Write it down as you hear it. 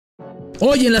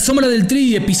Hoy en La Sombra del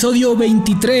Tri, episodio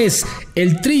 23,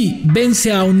 el Tri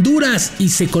vence a Honduras y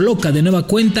se coloca de nueva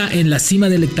cuenta en la cima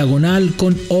del hectagonal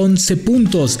con 11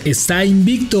 puntos. Está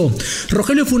invicto.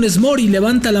 Rogelio Funes Mori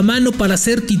levanta la mano para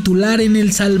ser titular en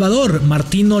El Salvador.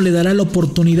 Martino le dará la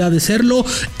oportunidad de serlo.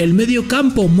 El medio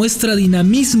campo muestra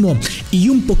dinamismo y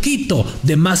un poquito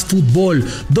de más fútbol.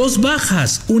 2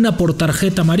 bajas, una por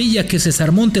tarjeta amarilla, que es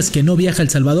César Montes, que no viaja a El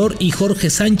Salvador, y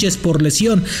Jorge Sánchez por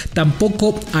lesión,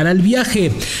 tampoco hará el viaje.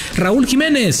 Raúl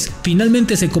Jiménez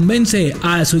finalmente se convence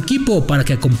a su equipo para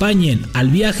que acompañen al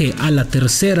viaje a la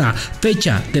tercera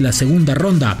fecha de la segunda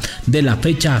ronda de la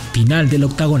fecha final del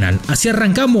octagonal. Así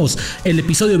arrancamos el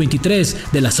episodio 23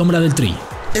 de La Sombra del Tri.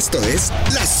 Esto es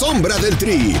La Sombra del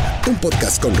Tri, un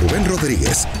podcast con Rubén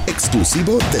Rodríguez,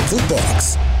 exclusivo de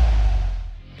Footbox.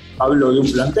 Hablo de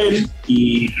un plantel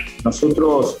y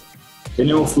nosotros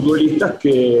tenemos futbolistas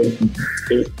que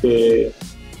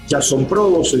ya son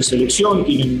probos en selección,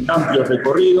 tienen un amplio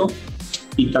recorrido,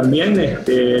 y también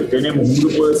tenemos un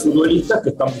grupo de futbolistas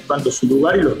que están buscando su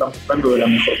lugar y lo están buscando de la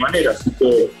mejor manera. Así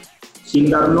que, sin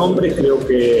dar nombres, creo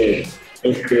que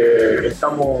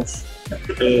estamos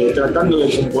tratando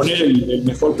de componer el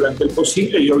mejor plantel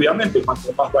posible, y obviamente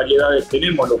cuanto más variedades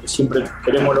tenemos, lo que siempre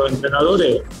queremos los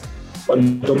entrenadores,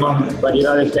 cuanto más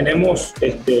variedades tenemos,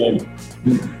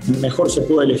 mejor se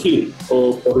puede elegir,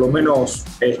 o por lo menos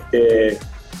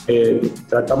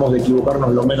tratamos de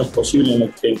equivocarnos lo menos posible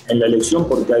en la elección,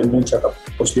 porque hay mucha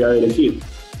posibilidad de elegir.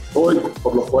 Hoy,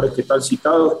 por los jugadores que están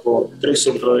citados, por 3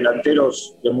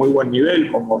 centrodelanteros de muy buen nivel,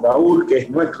 como Raúl, que es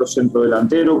nuestro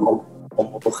centrodelantero,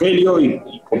 como Rogelio y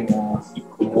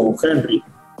como Henry.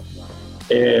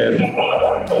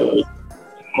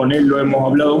 Con él lo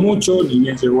hemos hablado mucho, ni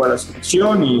bien llegó a la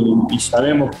selección, y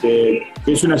sabemos que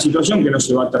es una situación que no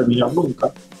se va a terminar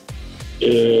nunca.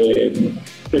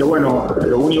 Pero bueno,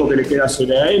 lo único que le queda hacer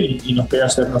a él y nos queda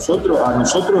hacer a nosotros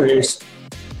es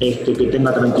que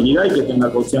tenga tranquilidad y que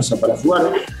tenga confianza para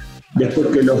jugar. Después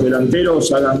que los delanteros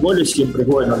hagan goles siempre es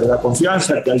bueno, le da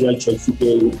confianza, que haya hecho el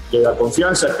Fique le da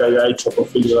confianza, que haya hecho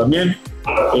Rogelio también.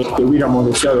 Hubiéramos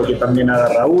deseado que también haga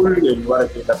Raúl, en lugar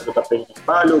de que la pelota pegue en el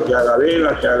palo, que haga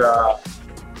Vega, que haga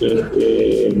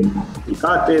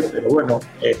Picate, pero bueno,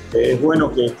 es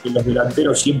bueno que los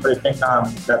delanteros siempre tengan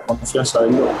la confianza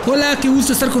del gol. Hola, qué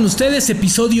gusto estar con ustedes,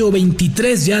 episodio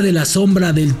 23 ya de La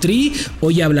Sombra del Tri.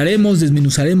 Hoy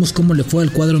desmenuzaremos cómo le fue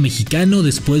al cuadro mexicano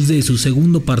después de su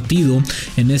segundo partido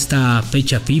en esta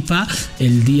fecha FIFA,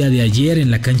 el día de ayer en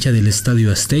la cancha del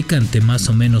Estadio Azteca, ante más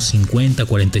o menos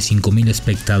 50-45 mil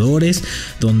espectadores,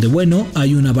 donde bueno,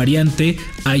 hay una variante,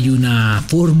 hay una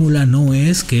fórmula,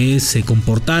 se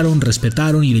comportaron,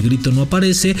 respetaron y el grito no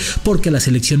aparece, porque la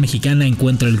selección mexicana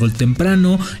encuentra el gol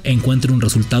temprano, encuentra un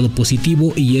resultado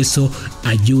positivo, y eso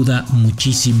ayuda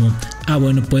muchísimo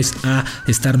a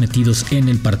estar metidos en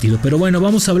el partido. Pero bueno,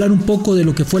 vamos a hablar un poco de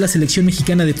lo que fue la selección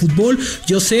mexicana de fútbol.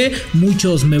 Yo sé,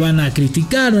 muchos me van a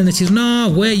criticar, van a decir,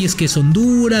 no, güey, es que es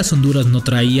Honduras no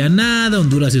traía nada,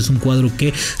 Honduras es un cuadro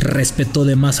que respetó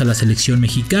de más a la selección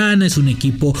mexicana, es un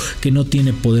equipo que no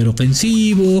tiene poder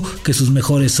ofensivo, que sus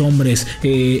mejores hombres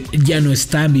ya no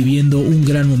están viviendo un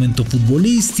gran momento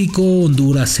futbolístico,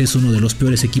 Honduras es uno de los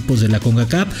peores equipos de la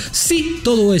CONCACAF. Sí,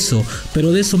 todo eso,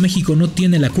 pero de eso México no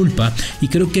tiene la culpa, y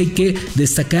creo que hay que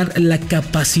destacar la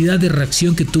capacidad de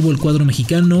reacción que tuvo el cuadro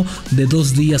mexicano de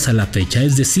 2 días a la fecha,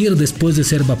 es decir, después de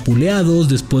ser vapuleados,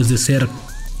 después de ser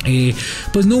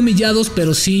pues no humillados,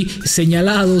 pero sí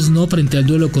señalados, frente al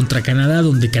duelo contra Canadá,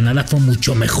 donde Canadá fue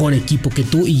mucho mejor equipo que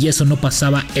tú, y eso no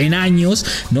pasaba en años,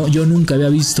 yo nunca había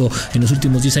visto en los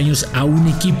últimos 10 años a un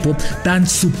equipo tan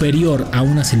superior a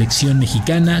una selección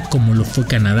mexicana como lo fue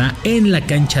Canadá en la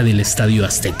cancha del Estadio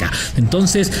Azteca.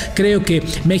 Entonces creo que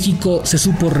México se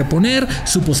supo reponer,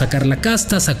 supo sacar la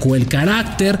casta, sacó el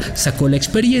carácter, sacó la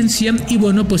experiencia, y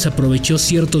bueno, pues aprovechó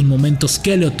ciertos momentos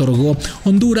que le otorgó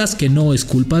Honduras, que no es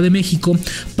culpa de México,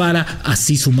 para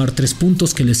así sumar 3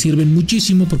 puntos que le sirven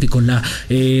muchísimo, porque con la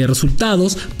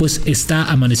resultados pues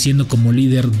está amaneciendo como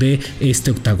líder de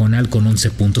este octagonal con 11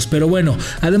 puntos. Pero bueno,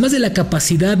 además de la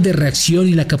capacidad de reacción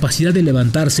y la capacidad de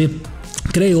levantarse,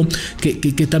 creo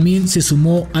que también se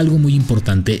sumó algo muy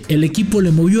importante. El equipo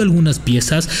le movió algunas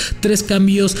piezas, 3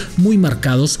 cambios muy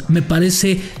marcados. Me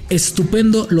parece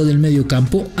estupendo lo del medio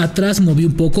campo. Atrás movió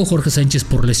un poco, Jorge Sánchez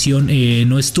por lesión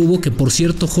no estuvo, que por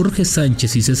cierto Jorge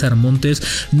Sánchez y César Montes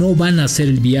no van a hacer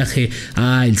el viaje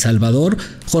a El Salvador.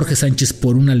 Jorge Sánchez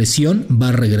por una lesión va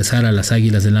a regresar a las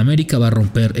Águilas del América, va a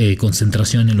romper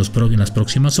concentración en las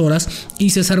próximas horas, y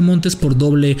César Montes por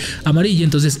doble amarilla,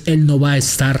 entonces él no va a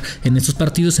estar en estos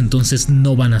partidos, entonces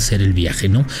no van a hacer el viaje,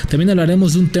 ¿no? También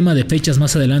hablaremos de un tema de fechas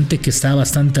más adelante que está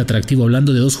bastante atractivo,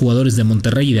 hablando de dos jugadores de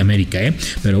Monterrey y de América,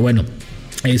 pero bueno.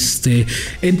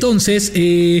 Entonces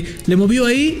le movió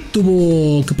ahí,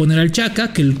 tuvo que poner al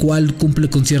Chaca, que el cual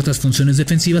cumple con ciertas funciones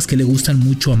defensivas que le gustan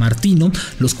mucho a Martino,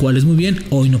 los cuales muy bien,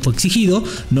 hoy no fue exigido,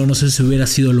 no sé si hubiera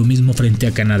sido lo mismo frente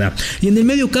a Canadá. Y en el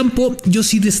medio campo yo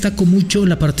sí destaco mucho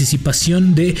la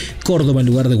participación de Córdoba en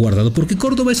lugar de Guardado, porque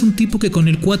Córdoba es un tipo que con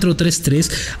el 4-3-3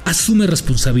 asume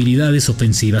responsabilidades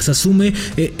ofensivas, asume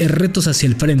retos hacia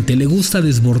el frente, le gusta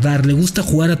desbordar, le gusta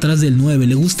jugar atrás del 9,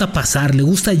 le gusta pasar, le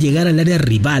gusta llegar al área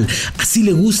rival, así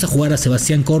le gusta jugar a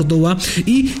Sebastián Córdoba.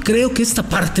 Y creo que esta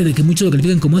parte de que muchos lo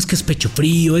califican como es que es pecho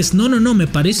frío, no, me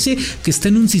parece que está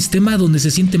en un sistema donde se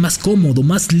siente más cómodo,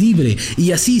 más libre,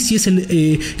 y así sí es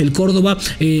el Córdoba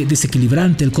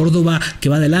desequilibrante, el Córdoba que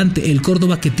va adelante, el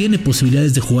Córdoba que tiene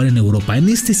posibilidades de jugar en Europa. En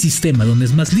este sistema donde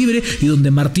es más libre y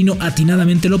donde Martino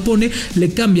atinadamente lo pone, le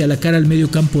cambia la cara al medio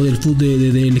campo del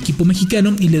fútbol del equipo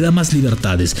mexicano y le da más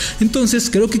libertades. Entonces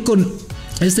creo que con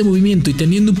este movimiento y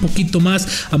teniendo un poquito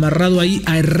más amarrado ahí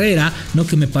a Herrera, ¿no?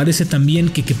 Que me parece también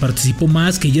que participó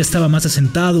más, que ya estaba más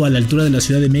asentado a la altura de la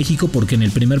Ciudad de México, porque en el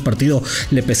primer partido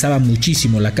le pesaba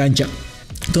muchísimo la cancha.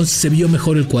 Entonces se vio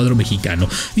mejor el cuadro mexicano.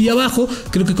 Y abajo,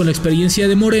 creo que con la experiencia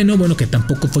de Moreno, bueno, que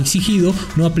tampoco fue exigido,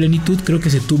 no a plenitud, creo que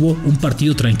se tuvo un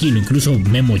partido tranquilo. Incluso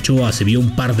Memo Ochoa se vio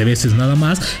un par de veces nada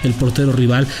más. El portero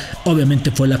rival obviamente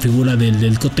fue la figura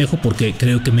del cotejo, porque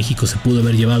creo que México se pudo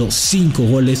haber llevado 5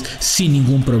 goles sin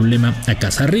ningún problema a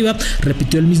casa. Arriba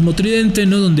repitió el mismo tridente,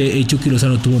 ¿no? Donde Chucky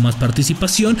Lozano tuvo más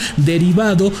participación,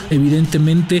 derivado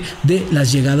evidentemente de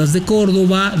las llegadas de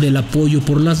Córdoba, del apoyo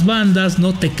por las bandas,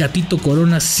 ¿no? Tecatito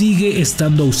Corona sigue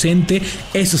estando ausente,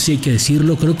 eso sí hay que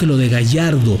decirlo. Creo que lo de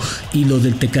Gallardo y lo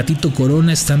del Tecatito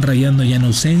Corona están rayando ya en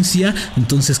ausencia,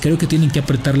 entonces creo que tienen que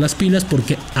apretar las pilas,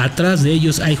 porque atrás de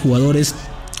ellos hay jugadores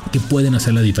que pueden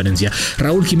hacer la diferencia.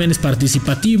 Raúl Jiménez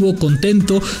participativo,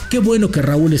 contento, qué bueno que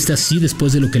Raúl esté así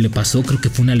después de lo que le pasó. Creo que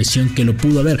fue una lesión que lo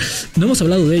pudo haber, no hemos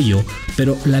hablado de ello,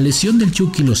 pero la lesión del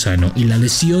Chucky Lozano y la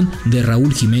lesión de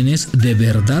Raúl Jiménez de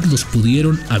verdad los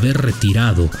pudieron haber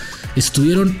retirado.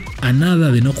 Estuvieron a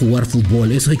nada de no jugar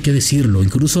fútbol, eso hay que decirlo.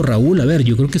 Incluso Raúl, a ver,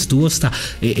 yo creo que estuvo hasta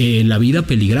la vida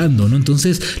peligrando, ¿no?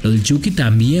 Entonces lo del Chucky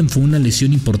también fue una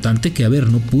lesión importante que, a ver,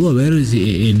 no pudo haber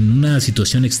en una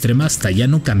situación extrema hasta ya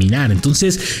no caminar.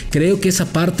 Entonces creo que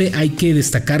esa parte hay que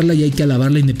destacarla y hay que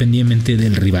alabarla independientemente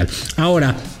del rival.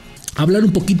 Ahora, hablar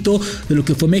un poquito de lo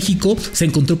que fue México. Se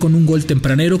encontró con un gol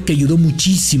tempranero que ayudó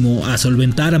muchísimo a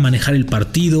solventar, a manejar el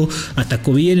partido.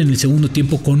 Atacó bien en el segundo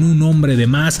tiempo con un hombre de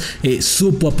más,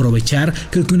 supo aprovechar.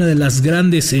 Creo que una de las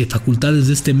grandes facultades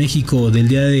de este México del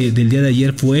día de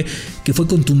ayer fue que fue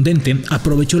contundente,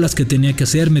 aprovechó las que tenía que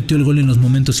hacer, metió el gol en los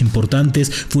momentos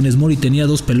importantes. Funes Mori tenía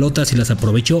 2 pelotas y las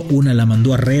aprovechó, una la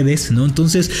mandó a redes, ¿no?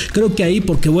 Entonces creo que ahí,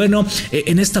 porque bueno,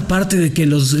 en esta parte de que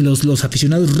los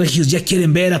aficionados regios ya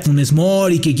quieren ver a Funes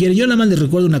Mori, que quieren, yo nada más les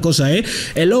recuerdo una cosa,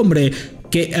 el hombre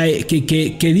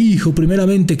que dijo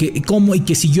primeramente que cómo y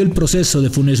que siguió el proceso de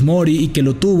Funes Mori y que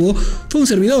lo tuvo, fue un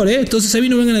servidor, Entonces a mí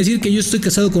no vengan a decir que yo estoy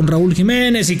casado con Raúl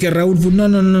Jiménez y que Raúl,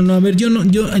 no, a ver, yo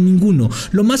a ninguno.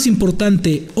 Lo más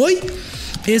importante hoy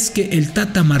es que el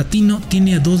Tata Martino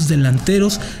tiene a 2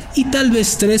 delanteros y tal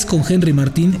vez 3 con Henry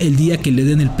Martín el día que le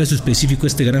den el peso específico a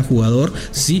este gran jugador,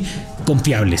 sí,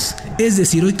 confiables. Es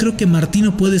decir, hoy creo que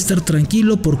Martino puede estar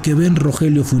tranquilo porque ve en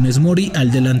Rogelio Funes Mori al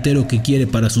delantero que quiere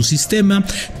para su sistema,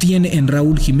 tiene en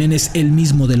Raúl Jiménez el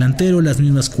mismo delantero, las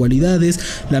mismas cualidades,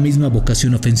 la misma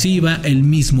vocación ofensiva, el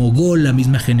mismo gol, la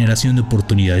misma generación de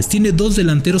oportunidades. Tiene 2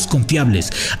 delanteros confiables,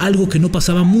 algo que no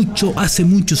pasaba hace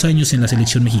muchos años en la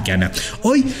selección mexicana.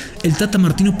 Hoy el Tata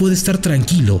Martino puede estar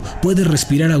tranquilo, puede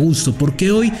respirar a gusto,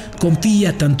 porque hoy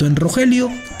confía tanto en Rogelio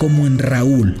como en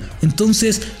Raúl.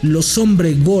 Entonces los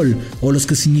hombre gol, o los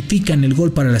que significan el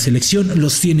gol para la selección,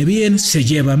 los tiene bien, se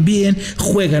llevan bien,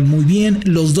 juegan muy bien,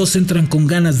 los dos entran con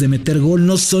ganas de meter gol,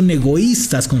 no son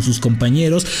egoístas con sus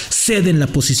compañeros, ceden la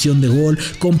posición de gol,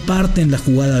 comparten la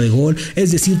jugada de gol.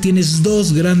 Es decir, tienes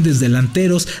 2 grandes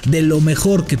delanteros de lo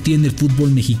mejor que tiene el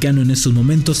fútbol mexicano en estos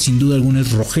momentos. Sin duda alguna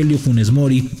es Rogelio Funes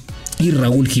Mori y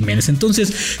Raúl Jiménez.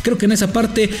 Entonces creo que en esa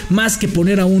parte, más que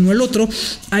poner a uno al otro,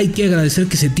 hay que agradecer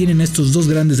que se tienen estos 2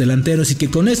 grandes delanteros y que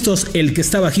con estos, el que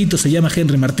está bajito se llama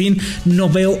Henry Martín. No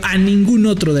veo a ningún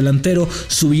otro delantero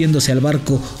subiéndose al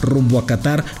barco rumbo a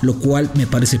Qatar, lo cual me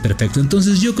parece perfecto.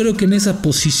 Entonces yo creo que en esa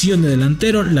posición de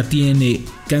delantero la tiene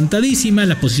cantadísima.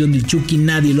 La posición del Chucky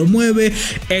nadie lo mueve.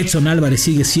 Edson Álvarez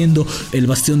sigue siendo el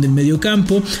bastión del medio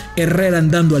campo. Herrera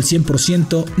andando al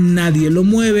 100%, nadie lo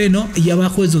mueve, ¿no? Y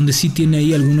abajo es donde sí tiene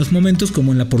ahí algunos momentos,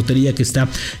 como en la portería, que está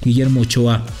Guillermo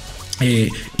Ochoa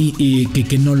y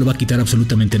que no lo va a quitar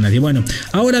absolutamente nadie. Bueno,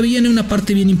 ahora viene una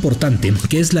parte bien importante,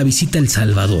 que es la visita a El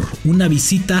Salvador. Una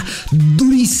visita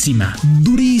durísima.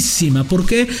 ¿Por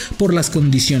qué? Por las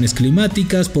condiciones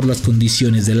climáticas, por las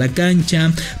condiciones de la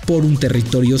cancha, por un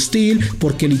territorio hostil,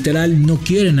 porque literal no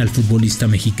quieren al futbolista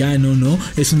mexicano, ¿no?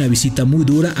 Es una visita muy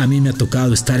dura. A mí me ha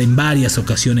tocado estar en varias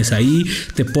ocasiones ahí.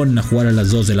 Te ponen a jugar a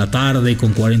las 2 de la tarde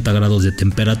con 40 grados de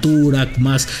temperatura,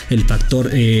 más el factor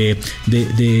de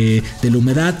la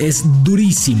humedad. Es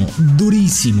durísimo.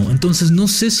 Entonces no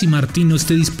sé si Martino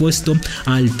esté dispuesto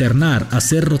a alternar, a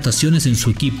hacer rotaciones en su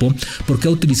equipo, porque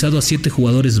ha utilizado a 7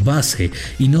 jugadores base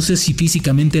y no sé si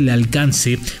físicamente le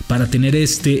alcance para tener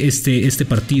este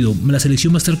partido. La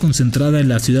selección va a estar concentrada en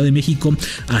la Ciudad de México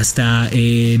hasta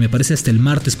me parece hasta el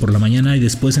martes por la mañana, y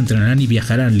después entrenarán y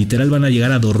viajarán. Literal van a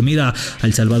llegar a dormir a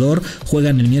El Salvador,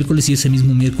 juegan el miércoles y ese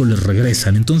mismo miércoles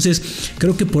regresan. Entonces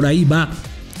creo que por ahí va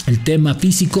el tema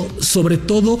físico, sobre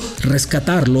todo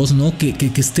rescatarlos, ¿no?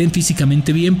 Que estén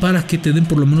físicamente bien para que te den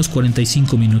por lo menos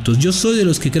 45 minutos. Yo soy de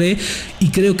los que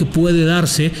creo que puede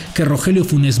darse que Rogelio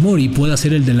Funes Mori pueda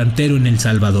ser el delantero en El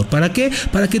Salvador. ¿Para qué?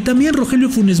 Para que también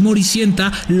Rogelio Funes Mori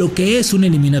sienta lo que es una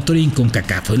eliminatoria en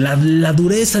CONCACAF, la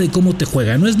dureza de cómo te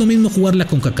juegan. No es lo mismo jugar la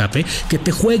CONCACAF, que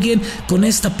te jueguen con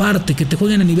esta parte, que te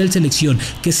jueguen a nivel selección,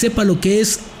 que sepa lo que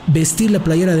es vestir la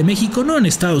playera de México, no en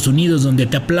Estados Unidos donde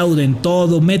te aplauden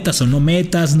todo, metas o no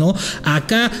metas, ¿no?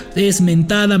 Acá es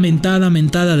mentada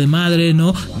de madre,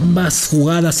 ¿no? Vas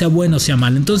jugada, sea buena o sea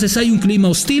mala. Entonces hay un clima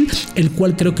hostil, el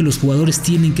cual creo que los jugadores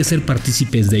tienen que ser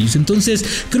partícipes de ellos. Entonces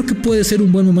creo que puede ser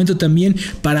un buen momento también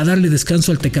para darle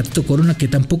descanso al Tecatito Corona, que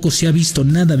tampoco se ha visto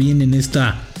nada bien en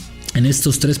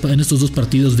estos 2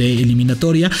 partidos de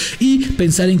eliminatoria, y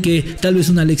pensar en que tal vez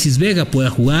un Alexis Vega pueda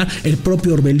jugar, el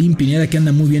propio Orbelín Pineda, que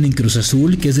anda muy bien en Cruz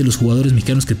Azul, que es de los jugadores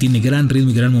mexicanos que tiene gran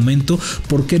ritmo y gran momento.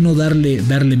 ¿Por qué no darle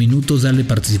minutos, darle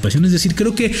participación? Es decir,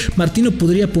 creo que Martino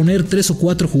podría poner 3 o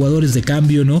 4 jugadores de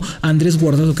cambio, ¿no? Andrés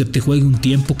Guardado, que te juegue un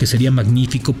tiempo, que sería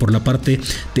magnífico por la parte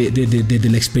de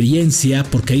la experiencia,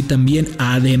 porque ahí también,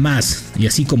 además, y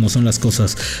así como son las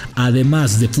cosas,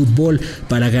 además de fútbol,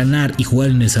 para ganar y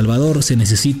jugar en El Salvador se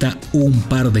necesita un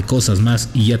par de cosas más,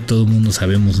 y ya todo el mundo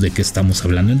sabemos de qué estamos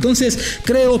hablando. Entonces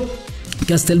creo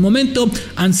que hasta el momento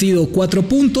han sido 4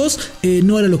 puntos,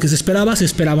 no era lo que se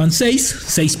esperaban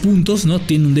 6 puntos, ¿no?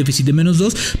 Tiene un déficit de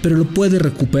 -2, pero lo puede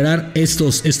recuperar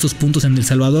estos puntos en El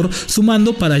Salvador,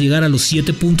 sumando para llegar a los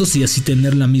 7 puntos y así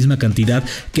tener la misma cantidad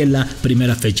que la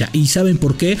primera fecha. ¿Y saben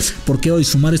por qué? Porque hoy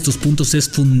sumar estos puntos es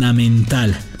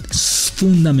fundamental,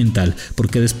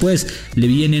 porque después le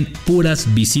vienen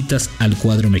puras visitas al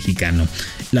cuadro mexicano.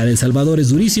 La de El Salvador es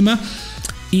durísima,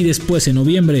 y después en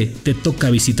noviembre te toca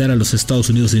visitar a los Estados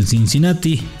Unidos en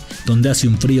Cincinnati, donde hace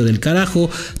un frío del carajo.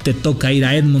 Te toca ir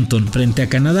a Edmonton frente a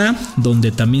Canadá,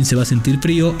 donde también se va a sentir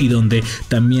frío y donde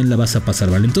también la vas a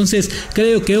pasar mal. Entonces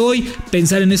creo que hoy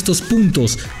pensar en estos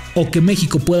puntos, o que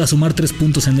México pueda sumar 3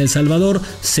 puntos en El Salvador,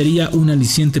 sería un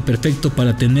aliciente perfecto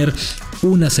para tener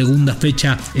una segunda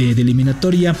fecha de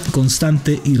eliminatoria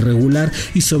constante y regular,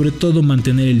 y sobre todo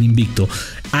mantener el invicto.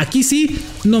 Aquí sí,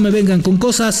 no me vengan con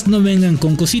cosas, no me vengan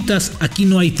con cositas. Aquí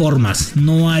no hay formas,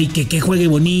 no hay que juegue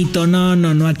bonito,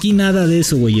 no, aquí nada de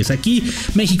eso, güeyes. Aquí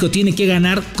México tiene que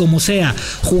ganar como sea,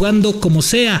 jugando como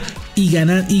sea, y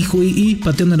ganar y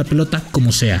pateando la pelota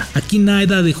como sea. Aquí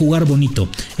nada de jugar bonito.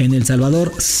 En El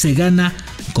Salvador se gana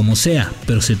como sea,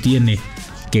 pero se tiene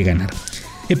que ganar.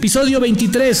 Episodio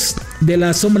 23 de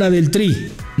La Sombra del Tri.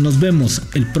 Nos vemos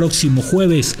el próximo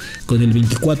jueves con el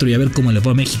 24 y a ver cómo le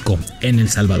va a México en El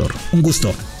Salvador. Un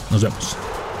gusto, nos vemos.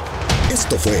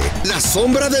 Esto fue La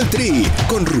Sombra del Tri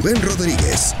con Rubén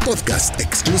Rodríguez, podcast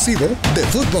exclusivo de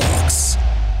Footbox.